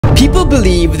People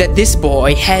believe that this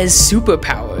boy has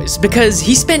superpowers because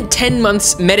he spent 10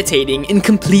 months meditating in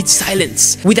complete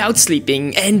silence, without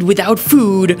sleeping and without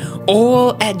food,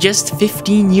 all at just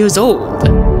 15 years old.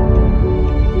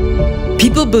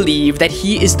 People believe that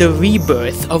he is the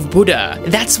rebirth of Buddha.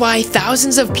 That's why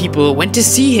thousands of people went to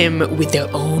see him with their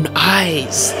own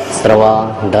eyes.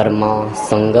 Sarva dharma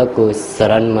sangha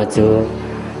saran machu,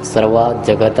 sarva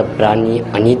jagat prani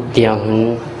anitya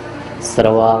hun,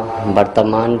 sarva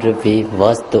vartaman rupi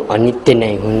vastu anitya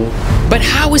nahi hun. But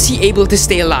how was he able to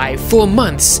stay alive for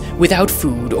months without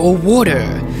food or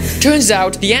water? Turns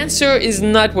out the answer is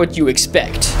not what you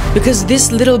expect. Because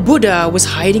this little Buddha was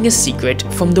hiding a secret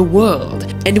from the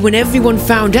world. And when everyone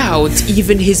found out,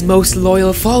 even his most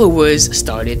loyal followers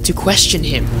started to question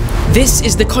him. This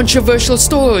is the controversial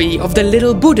story of the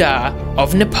little Buddha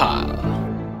of Nepal.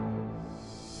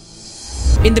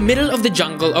 In the middle of the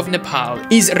jungle of Nepal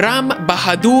is Ram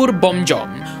Bahadur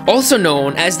Bomjom, also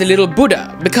known as the little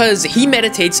Buddha because he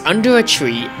meditates under a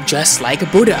tree just like a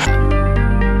Buddha.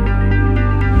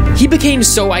 He became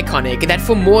so iconic that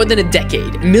for more than a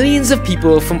decade, millions of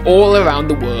people from all around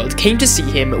the world came to see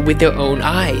him with their own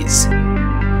eyes.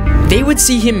 They would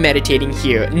see him meditating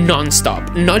here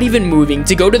non-stop, not even moving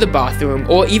to go to the bathroom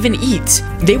or even eat.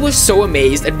 They were so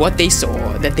amazed at what they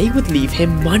saw that they would leave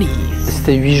him money.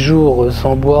 C'était 8 jours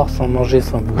sans boire, sans manger,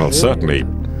 sans bouger. Well, certainly,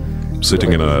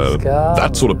 sitting in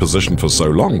that sort of position for so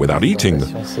long without eating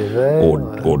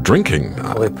or drinking,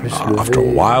 after a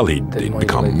while he'd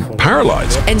become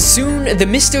paralyzed. And soon, the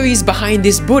mysteries behind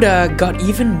this Buddha got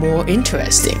even more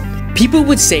interesting. People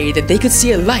would say that they could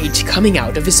see a light coming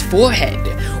out of his forehead,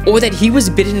 or that he was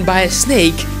bitten by a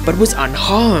snake but was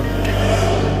unharmed.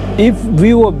 If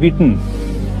we were bitten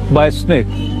by a snake,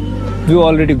 we were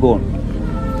already gone.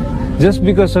 Just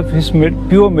because of his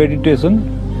pure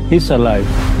meditation, he's alive.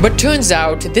 But turns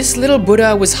out, this little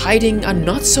Buddha was hiding a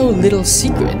not-so-little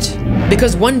secret.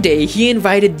 Because one day, he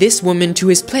invited this woman to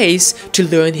his place to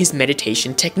learn his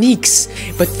meditation techniques.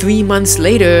 But 3 months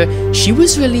later, she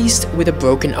was released with a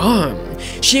broken arm.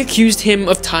 She accused him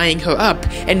of tying her up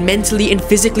and mentally and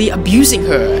physically abusing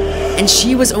her. And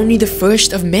she was only the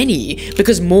first of many,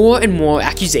 because more and more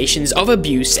accusations of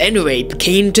abuse and rape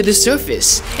came to the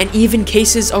surface, and even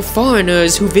cases of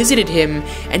foreigners who visited him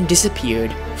and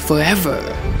disappeared forever.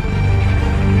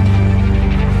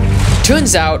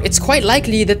 Turns out, it's quite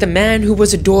likely that the man who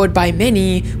was adored by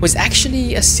many was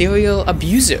actually a serial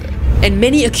abuser. And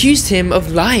many accused him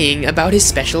of lying about his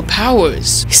special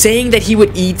powers, saying that he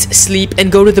would eat, sleep,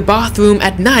 and go to the bathroom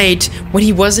at night when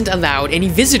he wasn't allowed any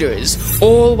visitors,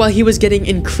 all while he was getting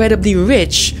incredibly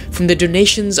rich from the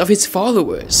donations of his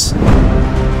followers.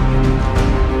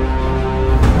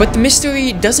 But the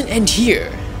mystery doesn't end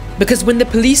here, because when the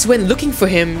police went looking for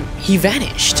him, he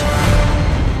vanished.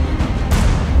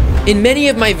 In many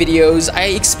of my videos,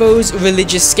 I expose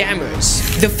religious scammers,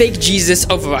 the fake Jesus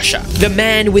of Russia, the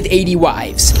man with 80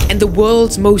 wives, and the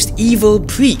world's most evil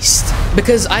priest,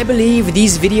 because I believe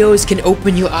these videos can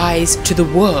open your eyes to the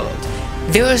world.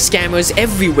 There are scammers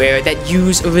everywhere that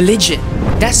use religion.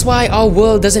 That's why our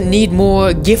world doesn't need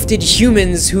more gifted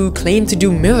humans who claim to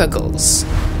do miracles.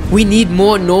 We need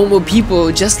more normal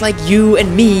people just like you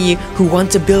and me who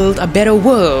want to build a better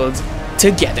world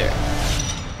together.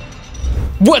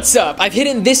 What's up? I've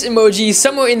hidden this emoji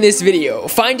somewhere in this video.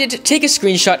 Find it, take a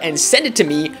screenshot, and send it to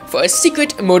me for a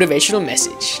secret motivational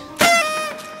message.